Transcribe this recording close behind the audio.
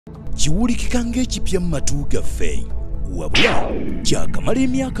kiwulikika ng'ekipya mu matu gaffe wabula kyakamala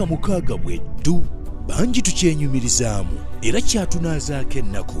emyaka 6 bweddu bangi tukyenyumirizaamu era kyatunaazaako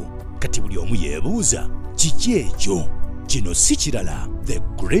ennaku kati buli omu yeebuuza kiki ekyo kino si kirala the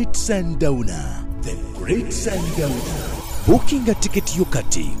great Sundowner. Bookinga tiketi yo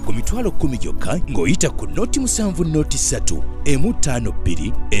kati ku mitwalo 10 gyokka ng'oyita ku noti 7 noti 3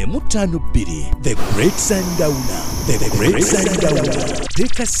 M52 M52. The Great Sundowner.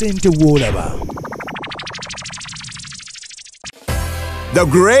 Teeka ssente w'olaba. The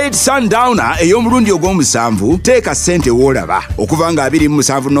Great Sundowner ey'omulundi ogw'omusanvu teeka ssente w'olaba okuva nga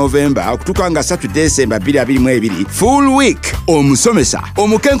 27 Novemba okutuuka nga 3 December 2022 full week. Omusomesa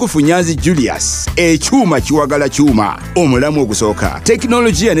OMUKENKUFU NYANZI JULIUS ekyuma kiwagala kyuma omulamu ogusooka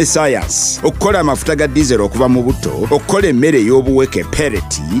tekinologiya ne science okukola amafuta ga diesel okuva mu butto okukola emmere ey'obuweke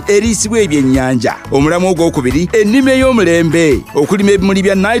PELLETS eriisibwa ebyennyanja omulamu ogwokubiri ennima ey'omulembe okulima ebimuli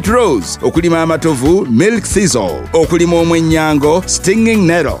bya night rose okulima amatovu milk thistle okulima omwenyango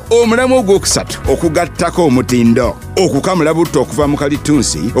NETTLE. Omulamu ogwokusatu okugattako omutindo okukamula butto okuva mu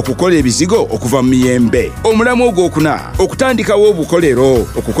kalitunsi okukola ebizigo okuva mu miyembe. Omulamu ogwokuna okutandikawo obukolero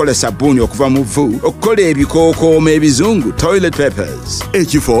okukola sabbuuni okuva mu vvu okukola ebikookooma ebizungu toilet papers.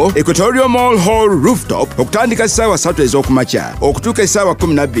 Ekifo EQUATORIAL Mall Hall Rooftop okutandika essaawa 3 ez'okumakya okutuuka essaawa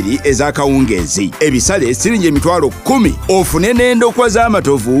 12 ez'akawungeezi. Ebisale siringi emitwalo 10 ofune n'endokwa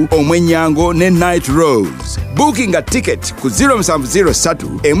z'amatovu omwenyango ne night rose. Booking a ticket ku 0703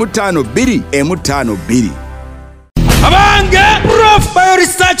 M52 M52. Abange Prof Bio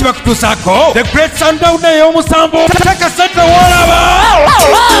Research bakutusako the Great Sundowner y'omusanvu teeka ssente w'olaba.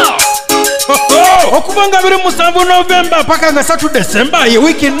 Okuva nga 27 Novemba paka nga 3 December ye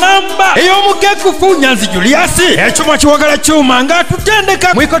wiki namba ey'OMUKENKUFU NYANZI JULIUS ekyuma kiwagala kyuma nga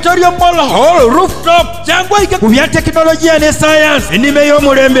tutendeka mu EQUATORIAL Hall Rooftop kyangwayika ku bya tekinologiya ne science ennima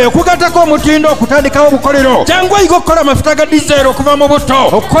ey'omulembe okugattako omutindo okutandikawo obukolero kyangwayika okukola amafuta ga diesel okuva mu butto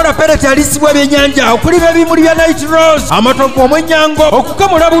okukola pellets alisibwa ebyennyanja okulima ebimuli bya night rose amatovu omwenyango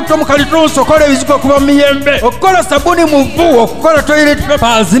okukamula butto mu kalitunsi okukola ebizigo okuva mu miyembe okukola sabbuuni mu vvu okukola toilet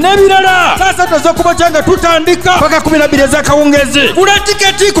papers n'ebirala. Sasa tozokuba kyanga tutandika paka 12 ez'akawungeezi. Gula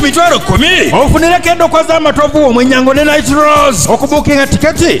tiketi ku mitwalo 10 ofunireko endokwa z'amatovu omwenyango ne night rose. Okubuukinga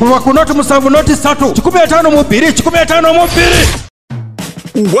tiketi kuva ku noti 7 noti 3 152.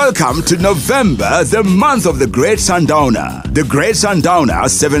 Welcome to November, the month of the Great Sundowner. The Great Sundowner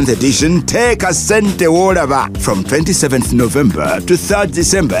 7th edition teeka ssente w'olaba from 27th November to 3rd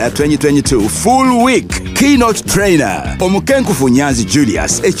December 2022 full week. Keynote trainer OMUKENKUFU NYANZI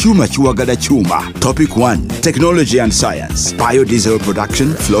JULIUS ekyuma kiwagala kyuma. Topic 1 Technology and Science, Biodiesel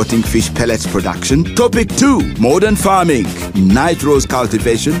Production, Floating Fish Pellets Production. Topic 2 Modern Farming, Night Rose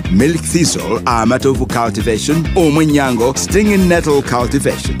Cultivation, Milk Thistle, Amatovu Cultivation, Omwenyango, Stinging Nettle Cultivation.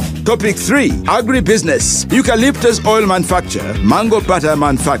 Topic 3 Agri-Business, Eucalyptus Oil Manufacture, Mango Butter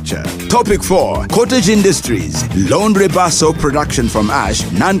Manufacture. Topic 4 Cottage Industries, Laundry Bar Soap Production from ash,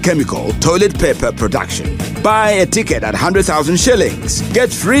 Non-Chemical, Toilet Paper Production. Buy a ticket at 100,000 shillings.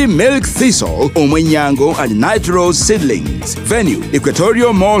 Get free Milk Thistle, Omwenyango and Night Rose Seedlings. Venue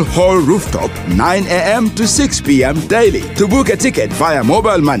EQUATORIAL Mall Hall Rooftop, 9 a.m. to 6 p.m. daily. To book a ticket via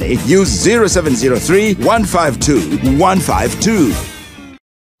mobile money, use 0703 152 152.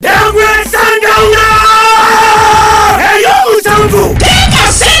 The Great Sundowner! Hey, y'omusanvu! Teeka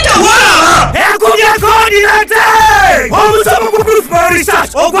ssente w'olaba! Ekubya coordinator! Omusomo ku Prof Bio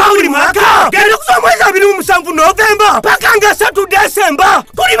Research ogwa buli mwaka genda kusoma mwezi 27 Novemba paka nga 3 December.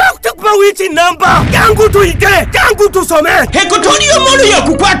 Tuli bakutukuba wiiki namba. Jangu tuyite, jangu tusome. EQUATORIAL Mall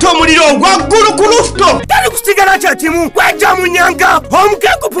y'okukwata omuliro ogwaggulu ku rooftop. Tali kusigala kya kimu kwejja mu nnyanga.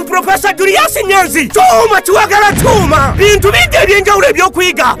 OMUKENKUFU Professor Julius NYANZI kyuma kiwagala kyuma. Bintu bingi eby'enjawulo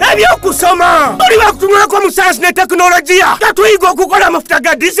ebyokuyiga ebyokusoma. Tuli bakutunulako mu science ne tekinologiya. Tuyiga okukola amafuta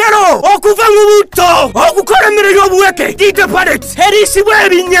ga diesel okuva mu butto okukola emmere y'obuweke giyite pellets eriisibwa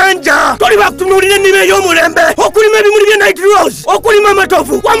ebyennyanja. Tuli bakutunulira ennima ey'omulembe okulima ebimuli bya night rose okulima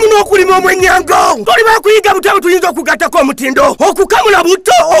amatovu wamu n'okulima omwenyango. Tuli bakuyiga butabo tuyinza okugattako omutindo okukamula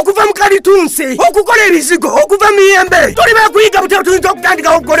butto okuva mu kalitunsi okukola ebizigo okuva mu miyembe. Tuli bakuyiga butabo tuyinza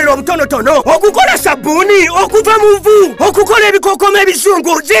okutandikawo okukolera obutonotono okukola sabbuuni okuva mu vvu okukola ebikookooma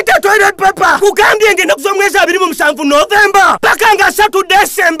ebizungu ziyite toilet paper. Kugambye ng'ennaku z'omwezi 27 Novemba paka nga 3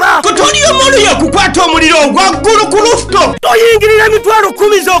 December. EQUATORIAL Mall y'okukwata omuliro ogwaggulu ku rooftop. Toyingirira emitwalo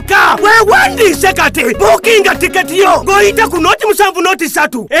 10 zokka. Weewandiise kati bookinga tiketi yo ng'oyita ku noti 7 noti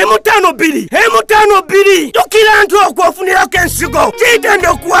 3 M52. Tukira ntu okwofunirako ensigo kiyite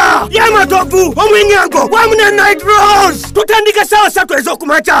endokwa y'amatovu omwenyango wamu ne night rose. Tutandika ssaawa 3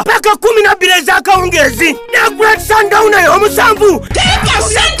 ez'okumakya paka 12 ez'akawungeezi. The Great Sundowner y'omusanvu teeka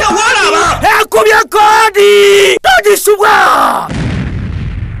ssente w'olaba. ekubye kodi togisubwa.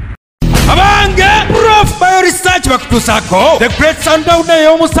 abange prof bio research bakutusako the great Sundowner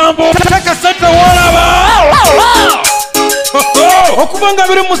ey'omusanvu teeka sente wolaba okuva nga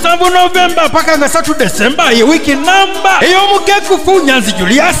 27 Novemba paka nga 3 Desemba ye wiki namba ey'omukenkufu Nyanzi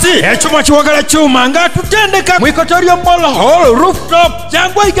Julius ekyuma kiwagala kyuma nga tutendeka mu EQUATORIAL rooftop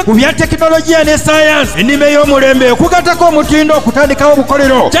jangwa ike ku bya tekinologiya ne science ennima ey'omulembe okugatako omutindo okutandikawo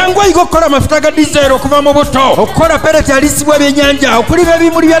obukolero jangwa ike okukola amafuta ga diesel okuva mu buto okukola pellets alisibwa ebyennyanja okulima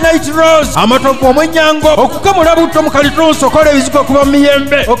ebimuli bya night rose amatovu omwenyango okukamula butto mu kalitunsi okukola ebizigo okuva mu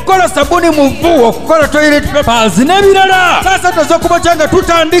miyembe okukola sabuni mu vvu okukola toilet papers n'ebirala sasa tozokuba kyanga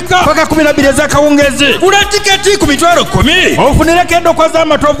tutandika paka 12 ez'akawungezi gula tiketi ku mitwalo 10 ofunireko endokwa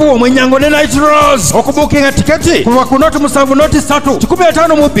z'amatovu omwenyango ne night rose okubuukinga tiketi kuva ku noti 7 noti 3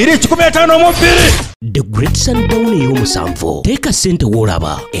 152 The Great Sundowner ey'omusanvu teeka sente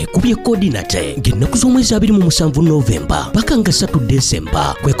wolaba ekubye coordinate ng'ennaku z'omwezi 27 Novemba paka nga 3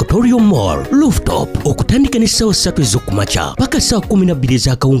 Desemba ku EQUATORIAL rooftop okutandika n'essaawa 3 ez'okumakya paka ssaawa 12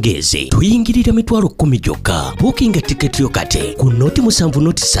 ez'akawungeezi tuyingirira mitwalo 10 gyokka buukinga tiketi yo kate ku noti 7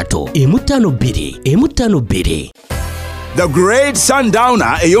 noti 3 152 The Great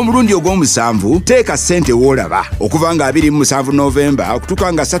Sundowner ey'omulundi ogw'omusanvu teeka sente wolaba okuva nga 27 Novemba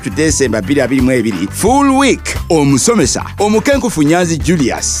okutuuka nga 3 Desemba 2022 full week omusomesa OMUKENKUFU Nyanzi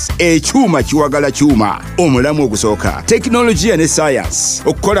Julius ekyuma kiwagala kyuma omulamu ogusooka tekinologiya ne science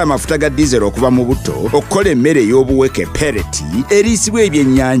okukola amafuta ga diesel okuva mu buto okukola emmere ey'obuweke pellet eriisibwa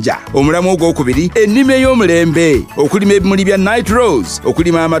ebyennyanja omulamu ogwokubiri ennima ey'omulembe okulima ebimuli bya night rose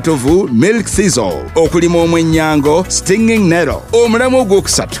okulima amatovu milk thistle okulima omwenyango NETTLE omulamu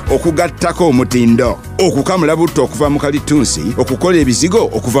ogwokusatu okugattako omutindo okukamula butto okuva mu kalitunsi okukola ebizigo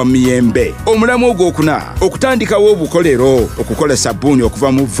okuva mu miyembe omulamu ogwokuna okutandikawo obukolero okukola sabbuuni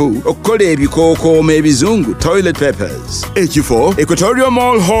okuva mu vvu okukola ebikookooma ebizungu toilet papers ekifo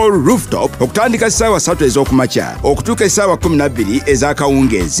EQUATORIAL rooftop okutandika ssaawa 3 ez'okumakya okutuuka essaawa 12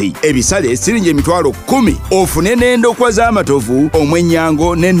 ez'akawungeezi ebisale siringi emitwalo 10 ofune n'endokwa z'amatovu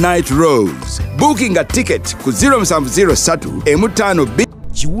omwenyango ne night rose bookinga ticket ku 0703 M52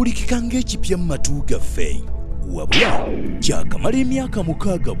 kiwulikika ng'ekipya mu matu gaffe wabula kyakamala emyaka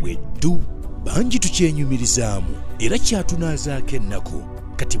 6 bweddu bangi tukyenyumirizaamu era kyatunaazaako ennaku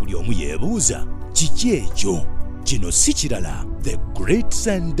kati buli omu yeebuuza kiki ekyo kino si kirala the great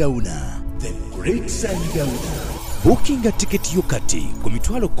Sundowner. Bookinga tiketi yo kati ku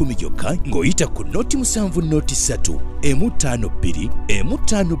mitwalo 10 gyokka ng'oyita ku noti 7 noti 3 152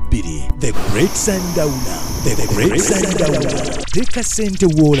 the great Sundowner. Teeka sente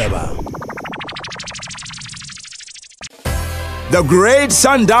wolaba. The Great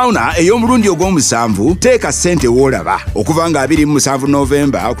Sundowner ey'omulundi ogw'omusanvu teeka sente wolaba okuva nga 27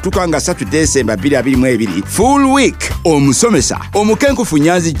 Novemba okutuuka nga 3 Desemba 2022 full week omusomesa OMUKENKUFU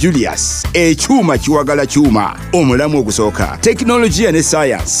Nyanzi Julius ekyuma kiwagala kyuma omulamu ogusooka tekinologiya ne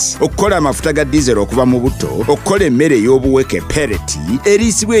science okukola amafuta ga diesel okuva mu buto okukola emmere ey'obuweke pellet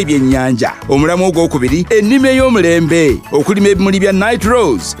eriisibwa ebyennyanja omulamu ogwokubiri ennima ey'omulembe okulima ebimuli bya night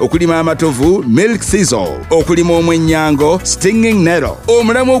rose okulima amatovu milk thistle okulima omwenyango NETTLE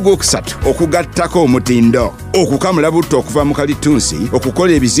omulamu ogwokusatu okugattako omutindo okukamula butto okuva mu kalitunsi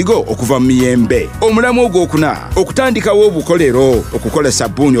okukola ebizigo okuva mu miyembe omulamu ogwokuna okutandikawo obukolero okukola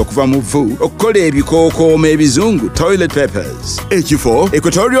sabbuuni okuva mu vvu okukola ebikookooma ebizungu toilet papers ekifo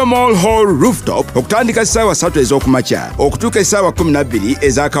EQUATORIAL rooftop okutandika ssaawa 3 ez'okumakya okutuuka essaawa 12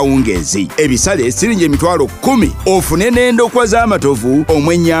 ez'akawungeezi ebisale siringi emitwalo 10 ofune n'endokwa z'amatovu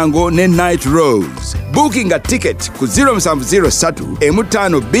omwenyango ne night rose bookinga ticket ku 0703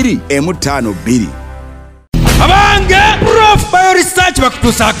 M52 abange prof bio research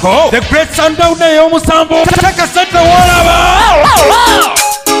bakutusako the great Sundowner ey'omusanvu teeka sente wolaba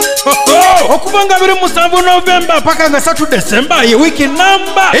okuva nga 27 Novemba paka nga 3 Desemba ye wiki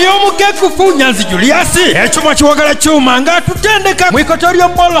namba ey'omukenkufu Nyanzi Julius ekyuma kiwagala kyuma nga tutendeka mu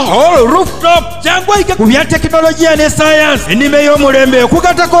EQUATORIAL rooftop jangwa ike ku bya tekinologiya ne science ennima ey'omulembe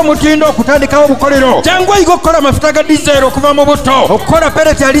okugatako omutindo okutandikawo obukolero jangwa ike okukola amafuta ga diesel okuva mu buto okukola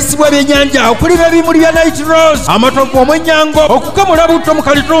pellets alisibwa ebyennyanja okulima ebimuli bya night rose amatovu omwenyango okukamula butto mu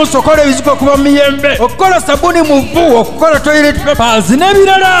kalitunsi okukola ebizigo okuva mu miyembe okukola sabbuuni mu vvu okukola toilet papers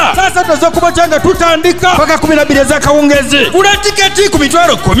n'ebirala sasa tozokuba kyanga tutandika paka 12 ez'akawungeezi gula tiketi ku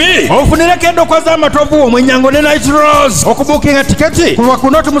mitwalo 10 ofunireko endokwa z'amatovu omwenyango ne night rose okubuukinga tiketi kuva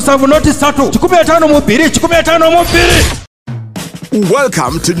ku noti 7 noti 3 152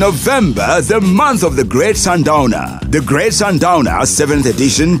 Welcome to November, the month of the Great Sundowner. The Great Sundowner 7th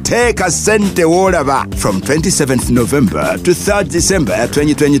edition TEEKA SENTE WOLABA from 27th November to 3rd December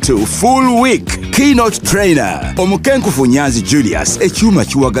 2022. Full week. Keynote trainer OMUKENKUFU NYANZI JULIUS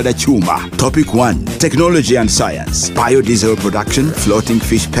EKYUMA. Topic 1. Technology and science. Biodiesel production, floating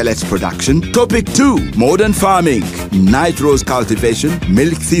fish pellets production. Topic 2. Modern farming. Nitrose cultivation,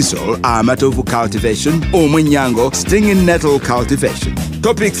 milk thistle, AMATOVU cultivation, OMWENYANGO, stinging nettle cultivation.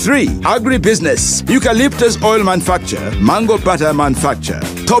 Topic 3. Agri-business. Eucalyptus oil manufacture, mango butter manufacture.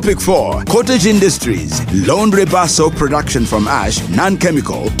 Topic 4. Cottage industries. Laundry bar soap production from ash,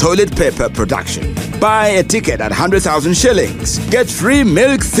 non-chemical, toilet paper production. Buy a ticket at 100,000 shillings. Get free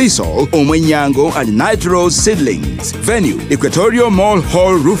milk thistle, OMWENYANGO and nitrose seedlings. Venue, Equatorial Mall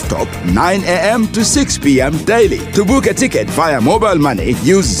Hall Rooftop, 9 a.m. to 6 p.m. daily. To book a ticket via mobile money,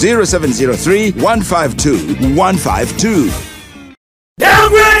 use 0703 152 152. The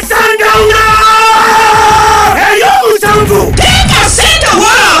Great Sundowner! EKYUMA! TEEKA SENTE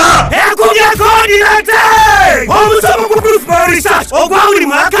WOLABA! EKYUMA! OMUKENKUFU research ogwawuli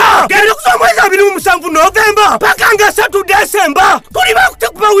mwaka genda kusomweza 27 November pakanga 3 December tuli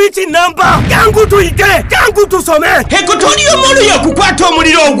bakutukupa wiki namba yangu tuyige yangu tusome EQUATORIAL molu yakukwata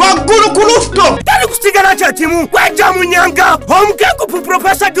omuliro ogwaggulu ku rooftop tali kusigala kya kimu kwejja mu nyanga OMUKENKUFU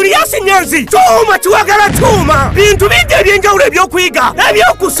Professor JULIUS NYANZI kyuma kiwagala kyuma bintu bingi ebyenjawulo ebyokuyiga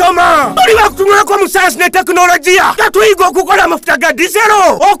ebyokusoma tuli bakutunulako mu science ne tekinologiya gatuyiga okukola amafuta ga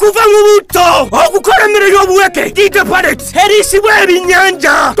disero okuva mu butto okukola emmere y'obuweke giyite pellets erisibwa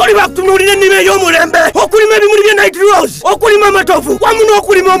ebyennyanja toli bakutunuulira ennima ey'omulembe okulima ebimuli bya nitrose okulima amatovu wamu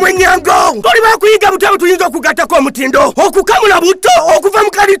n'okulima omwenyango toli bakuyiga butabo tuyinza okugattako omutindo okukamula butto okuva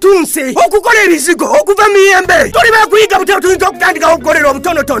mu kalitunsi okukola ebizigo okuva mu miyembe toli bakuyiga butabo tuyinza okutandikawo okukolera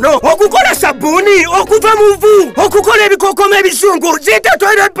obutonotono okukola sabbuuni okuva mu nvu okukola ebikookoma ebizungu ziyite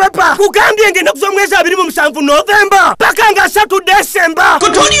toilet paper kugambye ngenda kusomweza 27 November paka nga 3 December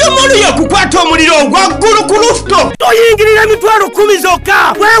EQUATORIAL molu yakukwata omuliro ogwaggulu ku rooftop toyingirira 10,000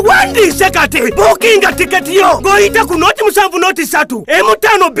 zokka weewandiise kati bukinga tiketi yo ng'oyita ku noti 7 noti 3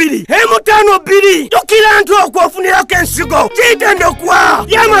 M52 tukira nti okwofunirako ensigo kiitendekwa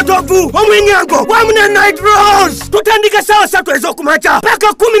y'amatovu omwenyango wamu ne nitrose tutandika sawa 3 ez'okumakya paka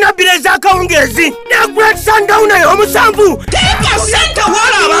 12 ez'akawungeezi ne Great Sundowner y'omusanvu TEEKA SENTE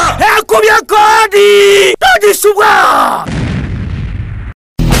WOLABA ekubye koodi togisubwa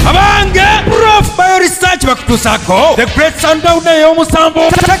abange prof bio research bakutusako the Great Sundowner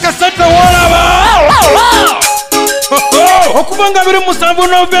y'omusanvu TEEKA SENTE WOLABA okubanga 27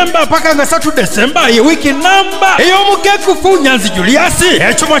 November paka nga 3 December ye wiki namba ey'OMUKENKUFU NYANZI JULIUS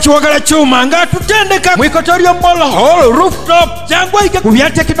ekyuma kiwagala kyuma nga tutendeka mu EQUATORIAL Mall Hall Rooftop kyangwayike ku bya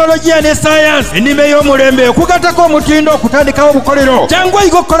tekinologiya ne science ennima ey'omulembe okugattako omutindo okutandikawo obukolero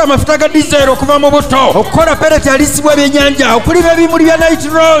kyangwayike okukola amafuta ga diesel okuva mu butto okukola pellet alisibwa ebyennyanja okulima ebimuli bya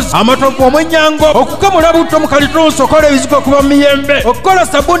nitrose amatovu omwenyango okukamula butto mu kalitunsi okukola ebizigo okuva mu miyembe okukola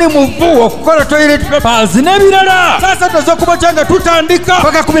sabbuuni mu vvu okukola toilet papers n'ebirala sasa tozokuba kyanga tutandika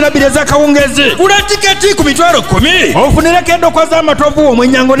paka 12 ez'akawungezi gula tiketi ku mitwalo 10 ofunireko endokwa z'amatovu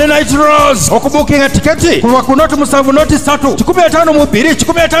omwenyango ne nitrose okubuukinga tiketi kuva ku noti 7 noti 3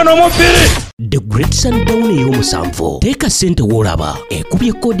 152 The Great Sundowner y'omusanvu TEEKA SENTE WOLABA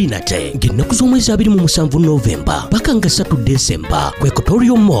ekubye coordinate ng'ennaku z'omwezi 27 November paka nga 3 December ku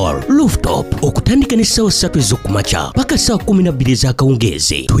Equatorial Mall Rooftop okutandika ne ssaawa 3 ez'okumakya paka ssaawa 12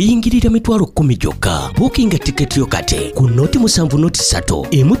 ez'akawungeezi tuyingirira 10,000 gyokka buukinga tiketi yo kati ku noti 7 noti 3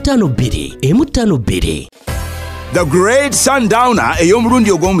 M52. The Great Sundowner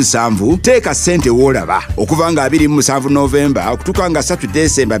ey'omulundi ogw'omusanvu TEEKA SENTE WOLABA okuva nga 27 November okutuuka nga 3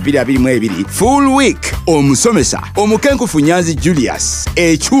 December 2022 full week. Omusomesa OMUKENKUFU NYANZI JULIUS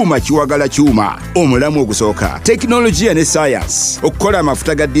ekyuma kiwagala kyuma omulamu ogusooka tekinologiya ne science okukola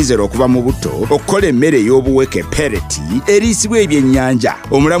amafuta ga diesel okuva mu butto okukola emmere ey'obuweke pellets eriisibwa ebyennyanja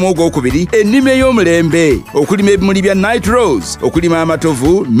omulamu ogwokubiri ennima ey'omulembe okulima ebimuli bya nitrose okulima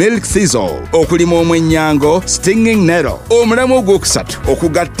amatovu milk thistle okulima omwenyango stinging nettle omulamu ogwokusatu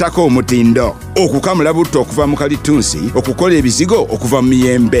okugattako omutindo okukamula butto okuva mu kalitunsi okukola ebizigo okuva mu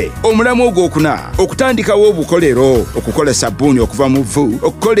miyembe omulamu ogwokuna okutandikawo obukolero okukola sabbuuni okuva mu vvu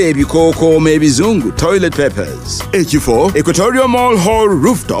okukola ebikookooma ebizungu toilet papers ekifo Equatorial Mall Hall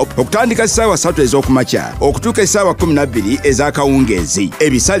Rooftop okutandika ssaawa 3 ez'okumakya okutuuka essaawa 12 ez'akawungeezi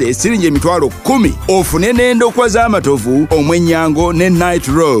ebisale siringi 10,000 ofune n'endokwa z'amatovu omwenyango ne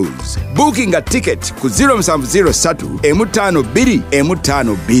nitrose booking a ticket ku 0703 M52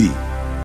 M52